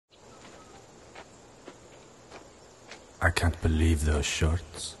can't believe those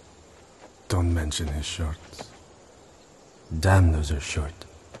shorts. Don't mention his shorts. Damn, those are short.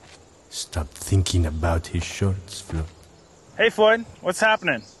 Stop thinking about his shorts, Floyd. Hey, Floyd, what's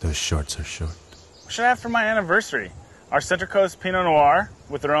happening? Those shorts are short. What should I have for my anniversary? Our Central Coast Pinot Noir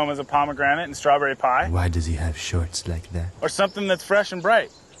with aromas of pomegranate and strawberry pie? Why does he have shorts like that? Or something that's fresh and bright,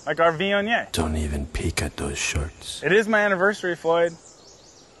 like our Viognier? Don't even peek at those shorts. It is my anniversary, Floyd.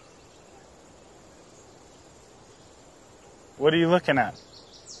 What are you looking at?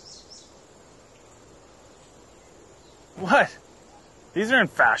 What? These are in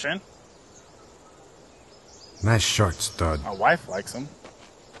fashion. Nice shorts, Todd. My wife likes them.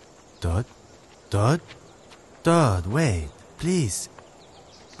 Todd? Todd? Todd, wait, please.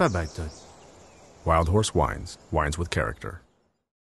 Bye-bye, Todd. Wild Horse Wines. Wines with character.